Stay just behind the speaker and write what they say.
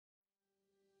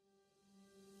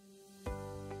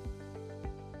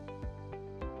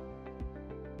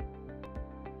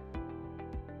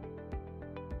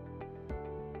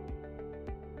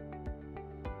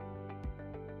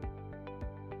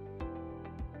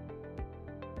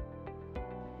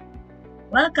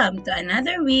Welcome to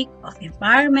another week of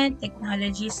Empowerment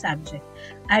Technology subject.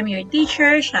 I'm your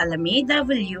teacher, Shalame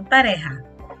W. Pareha.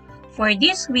 For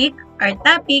this week, our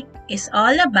topic is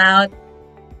all about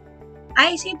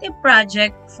ICT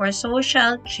project for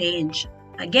social change.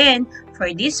 Again,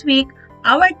 for this week,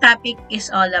 our topic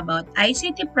is all about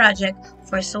ICT project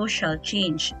for social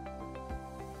change.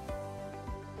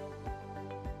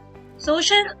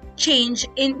 Social change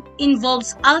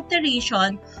involves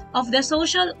alteration of the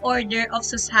social order of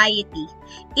society.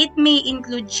 It may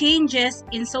include changes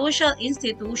in social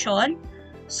institutions,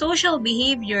 social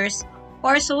behaviors,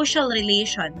 or social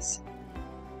relations.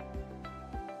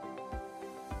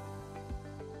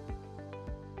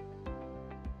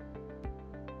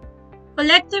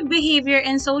 Collective behavior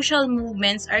and social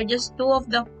movements are just two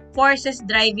of the forces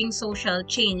driving social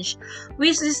change,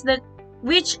 which is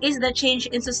the change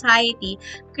in society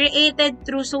created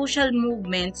through social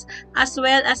movements as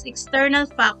well as external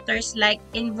factors like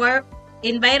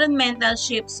environmental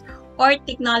shifts or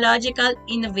technological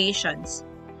innovations.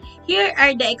 Here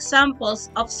are the examples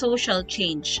of social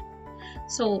change.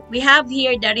 So we have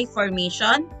here the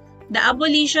Reformation, the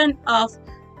abolition of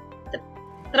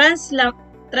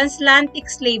transatlantic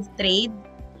slave trade,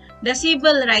 the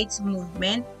civil rights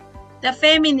movement, the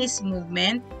feminist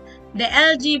movement, the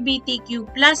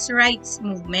LGBTQ plus rights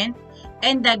movement,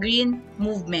 and the Green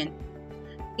Movement.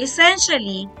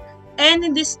 Essentially, any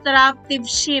disruptive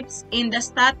shifts in the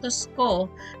status quo,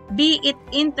 be it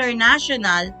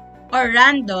international or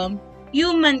random,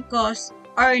 human caused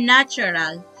or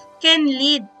natural, can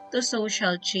lead to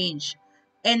social change.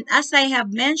 And as I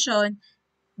have mentioned,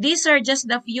 these are just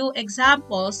the few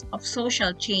examples of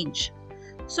social change.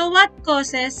 So what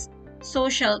causes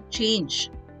social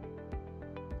change?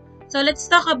 So let's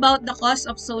talk about the cause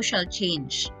of social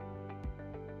change.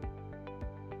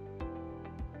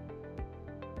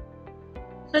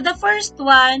 So the first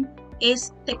one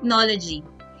is technology.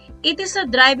 It is a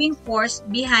driving force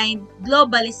behind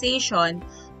globalization,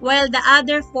 while the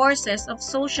other forces of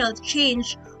social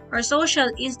change or social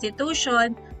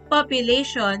institution,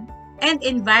 population, and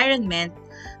environment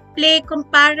play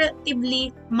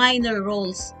comparatively minor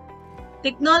roles.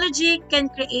 Technology can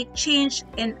create change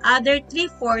in other three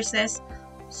forces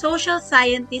social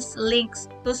scientists links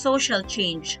to social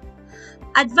change.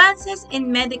 Advances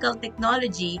in medical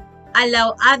technology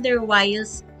allow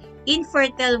otherwise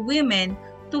infertile women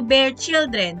to bear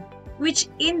children, which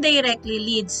indirectly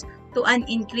leads to an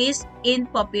increase in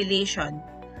population.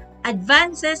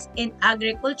 Advances in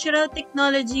agricultural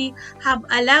technology have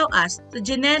allowed us to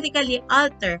genetically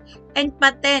alter and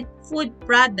patent food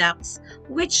products,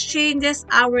 which changes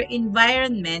our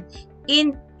environment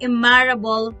in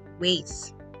immeasurable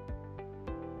ways.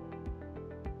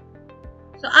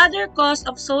 So other cause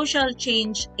of social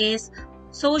change is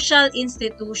social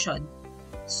institution.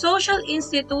 Social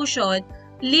institution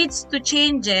leads to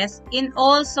changes in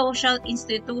all social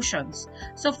institutions.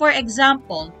 So for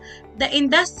example, the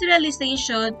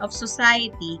industrialization of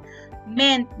society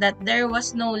meant that there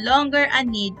was no longer a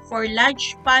need for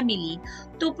large family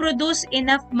to produce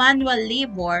enough manual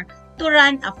labor to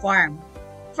run a farm.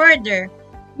 Further,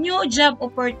 new job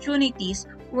opportunities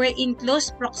were in close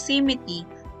proximity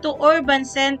to urban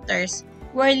centers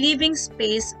where living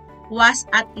space was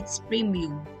at its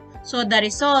premium. So the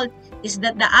result is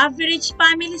that the average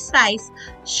family size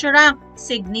shrunk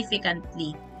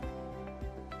significantly.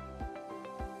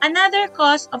 Another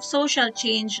cause of social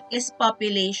change is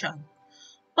population.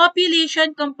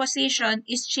 Population composition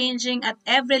is changing at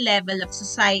every level of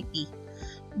society.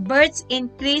 Births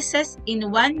increases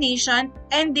in one nation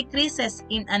and decreases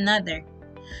in another.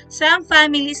 Some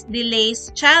families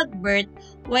delays childbirth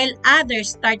while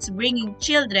others starts bringing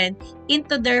children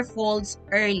into their folds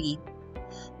early.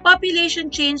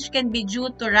 Population change can be due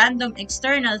to random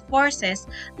external forces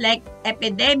like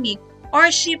epidemic or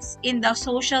shifts in the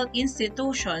social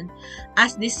institution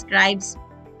as described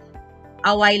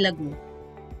a while ago.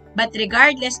 But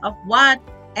regardless of what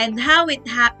and how it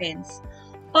happens,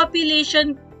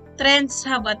 population trends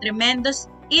have a tremendous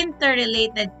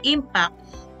interrelated impact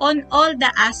on all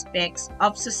the aspects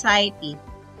of society.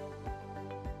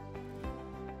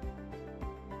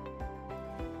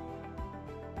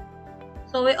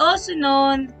 So we also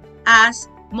known as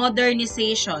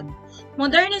modernization.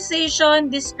 Modernization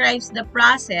describes the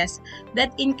process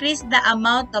that increases the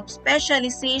amount of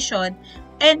specialization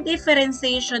and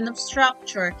differentiation of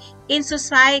structure in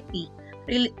society,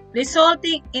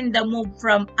 resulting in the move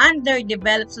from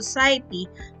underdeveloped society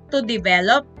to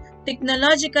developed,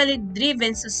 technologically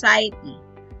driven society,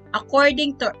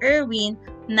 according to Irwin,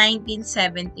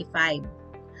 1975.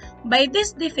 By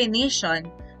this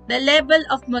definition, the level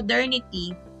of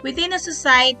modernity within a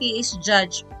society is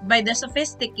judged by the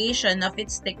sophistication of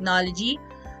its technology,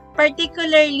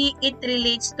 particularly it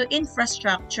relates to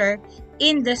infrastructure,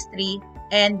 industry,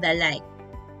 and the like.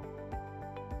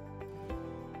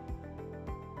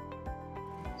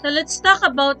 So let's talk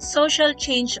about social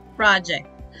change project.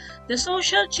 The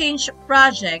social change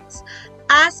projects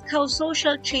ask how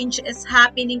social change is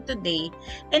happening today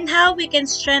and how we can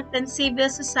strengthen civil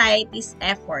society's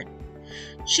effort.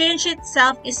 Change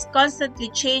itself is constantly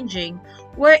changing,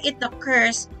 where it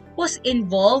occurs, who's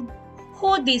involved,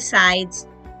 who decides,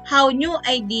 how new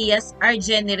ideas are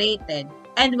generated,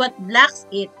 and what blocks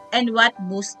it and what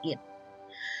boosts it.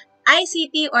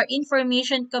 ICT or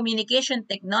information communication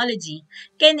technology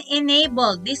can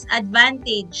enable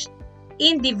disadvantaged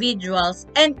individuals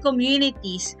and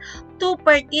communities to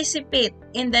participate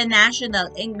in the national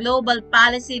and global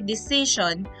policy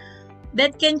decision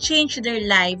that can change their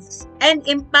lives and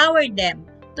empower them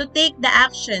to take the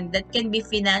action that can be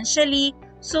financially,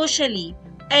 socially,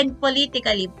 and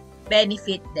politically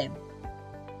benefit them.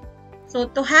 So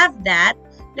to have that,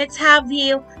 let's have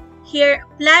you here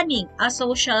planning a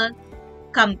social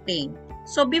campaign.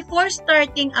 So before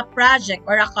starting a project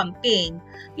or a campaign,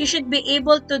 you should be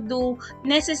able to do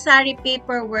necessary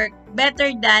paperwork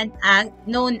better than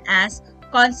known as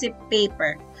concept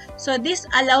paper. So this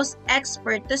allows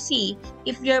experts to see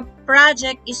if your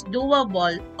project is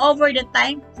doable over the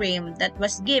time frame that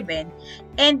was given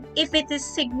and if it is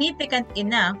significant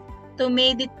enough to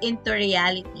make it into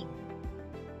reality.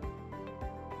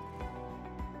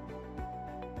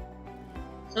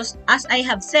 So as I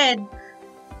have said,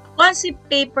 concept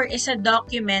paper is a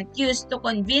document used to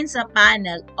convince a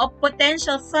panel of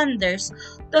potential funders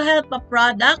to help a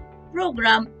product,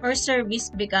 program, or service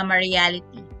become a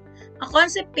reality. A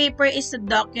concept paper is a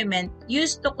document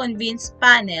used to convince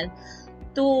panel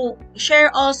to share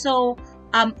also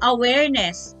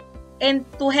awareness and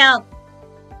to help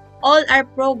all our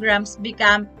programs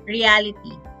become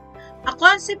reality. A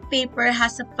concept paper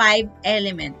has 5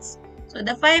 elements. So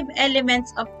the 5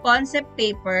 elements of concept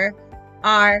paper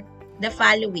are the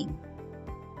following.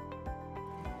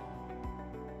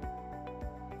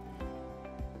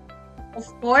 Of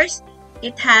course,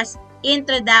 it has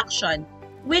introduction,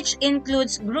 which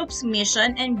includes group's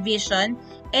mission and vision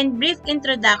and brief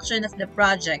introduction of the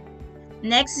project.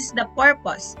 Next is the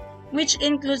purpose, which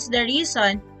includes the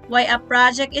reason why a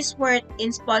project is worth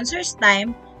in sponsors'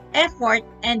 time, effort,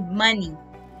 and money.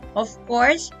 Of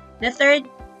course, the third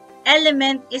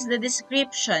element is the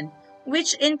description,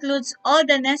 which includes all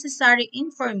the necessary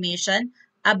information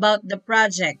about the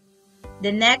project.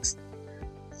 The next,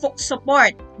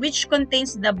 support, which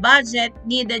contains the budget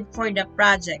needed for the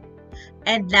project.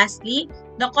 And lastly,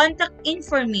 the contact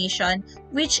information,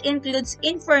 which includes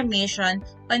information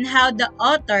on how the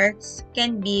authors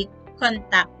can be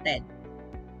contacted.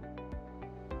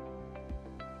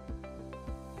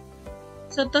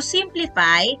 So to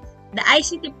simplify the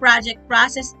ICT project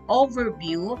process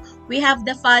overview, we have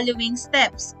the following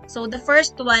steps. So the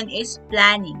first one is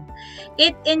planning.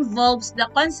 It involves the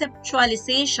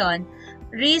conceptualization,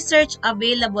 research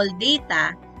available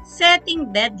data,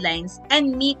 setting deadlines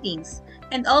and meetings,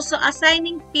 and also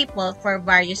assigning people for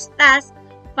various tasks,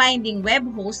 finding web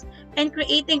hosts, and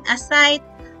creating a site,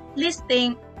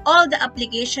 listing all the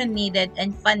application needed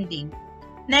and funding.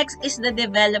 Next is the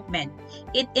development.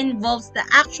 It involves the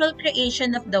actual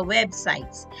creation of the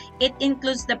websites. It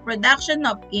includes the production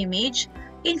of image,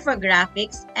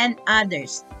 infographics, and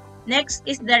others. Next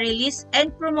is the release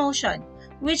and promotion,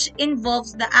 which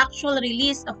involves the actual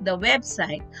release of the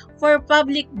website for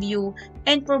public view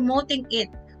and promoting it,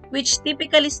 which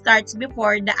typically starts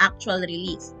before the actual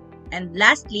release. And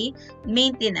lastly,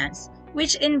 maintenance,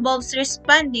 which involves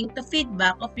responding to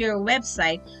feedback of your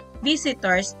website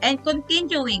visitors and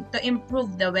continuing to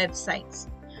improve the websites.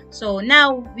 So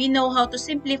now we know how to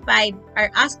simplify our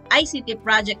ICT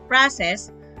project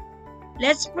process.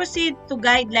 Let's proceed to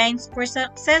guidelines for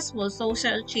successful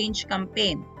social change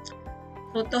campaign.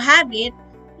 So to have it,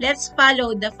 let's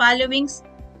follow the following.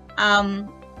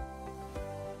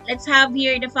 Let's have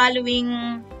here the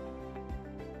following.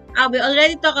 We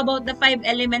already talked about the 5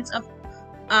 elements of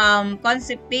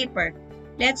concept paper.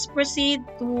 Let's proceed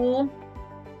to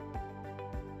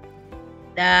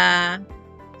the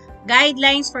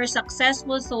guidelines for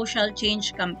successful social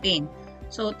change campaign.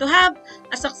 So to have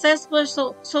a successful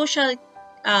social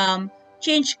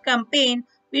change campaign,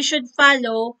 we should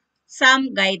follow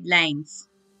some guidelines.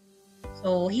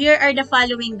 So here are the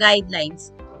following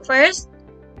guidelines. First,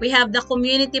 we have the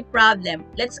community problem.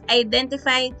 Let's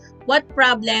identify what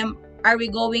problem are we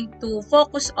going to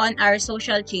focus on our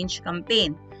social change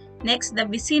campaign. Next, the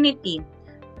vicinity.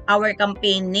 our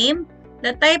campaign name,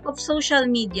 the type of social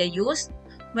media used,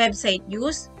 website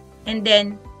used, and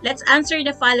then let's answer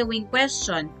the following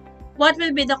question. What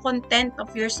will be the content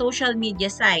of your social media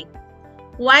site?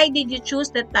 Why did you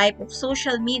choose the type of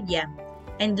social media?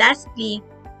 And lastly,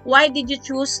 why did you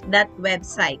choose that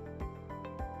website?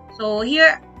 So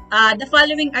here, the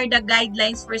following are the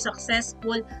guidelines for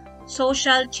successful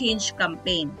social change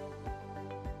campaign.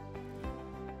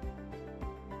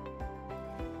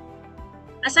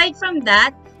 Aside from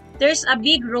that, there's a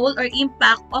big role or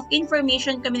impact of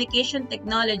information communication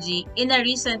technology in a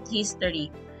recent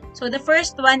history. So the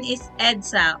first one is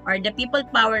EDSA, or the People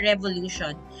Power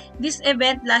Revolution. This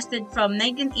event lasted from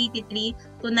 1983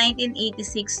 to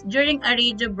 1986 during a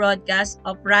radio broadcast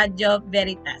of Radio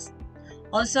Veritas.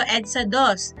 Also EDSA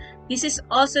DOS. This is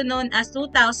also known as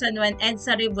 2001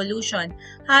 EDSA Revolution,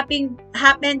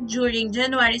 happened during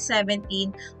January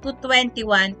 17 to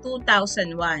 21,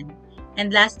 2001.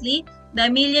 And lastly,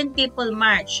 the Million People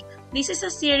March. This is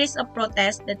a series of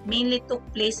protests that mainly took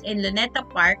place in Luneta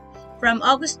Park from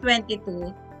August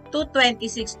 22 to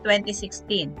 26,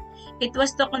 2016. It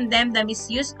was to condemn the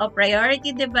misuse of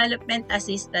Priority Development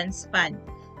Assistance Fund.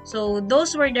 So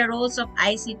those were the roles of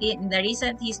ICT in the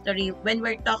recent history when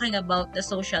we're talking about the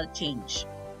social change.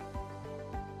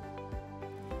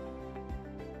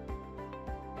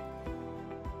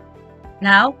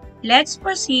 Now, let's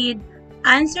proceed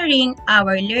answering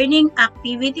our learning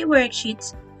activity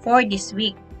worksheets for this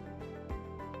week.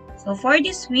 So for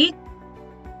this week,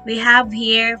 we have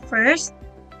here first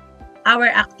our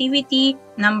activity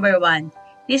number 1.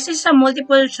 This is a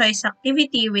multiple choice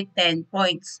activity with 10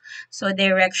 points. So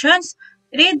directions,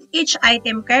 read each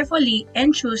item carefully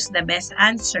and choose the best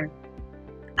answer.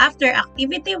 After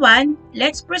activity 1,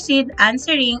 let's proceed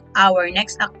answering our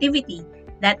next activity.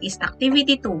 That is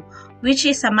activity 2, which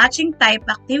is a matching type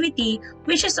activity,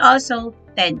 which is also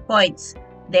 10 points.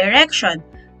 Direction,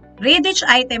 read each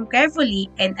item carefully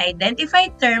and identify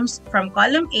terms from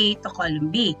column A to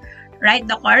column B. Write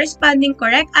the corresponding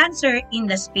correct answer in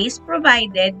the space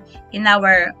provided in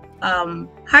our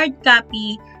hard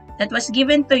copy that was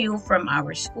given to you from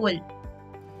our school.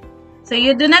 So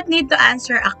you do not need to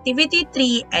answer activity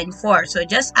 3 and 4. So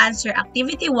just answer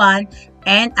activity 1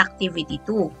 and activity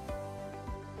 2.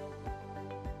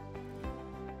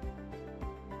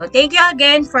 So thank you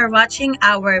again for watching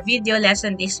our video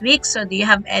lesson this week. So do you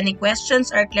have any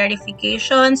questions or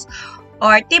clarifications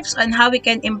or tips on how we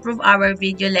can improve our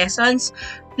video lessons?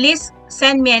 Please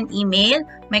send me an email,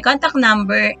 my contact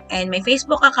number, and my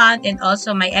Facebook account, and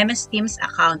also my MS Teams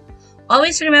account.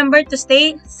 Always remember to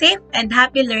stay safe and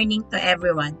happy learning to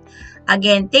everyone.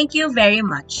 Again, thank you very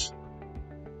much.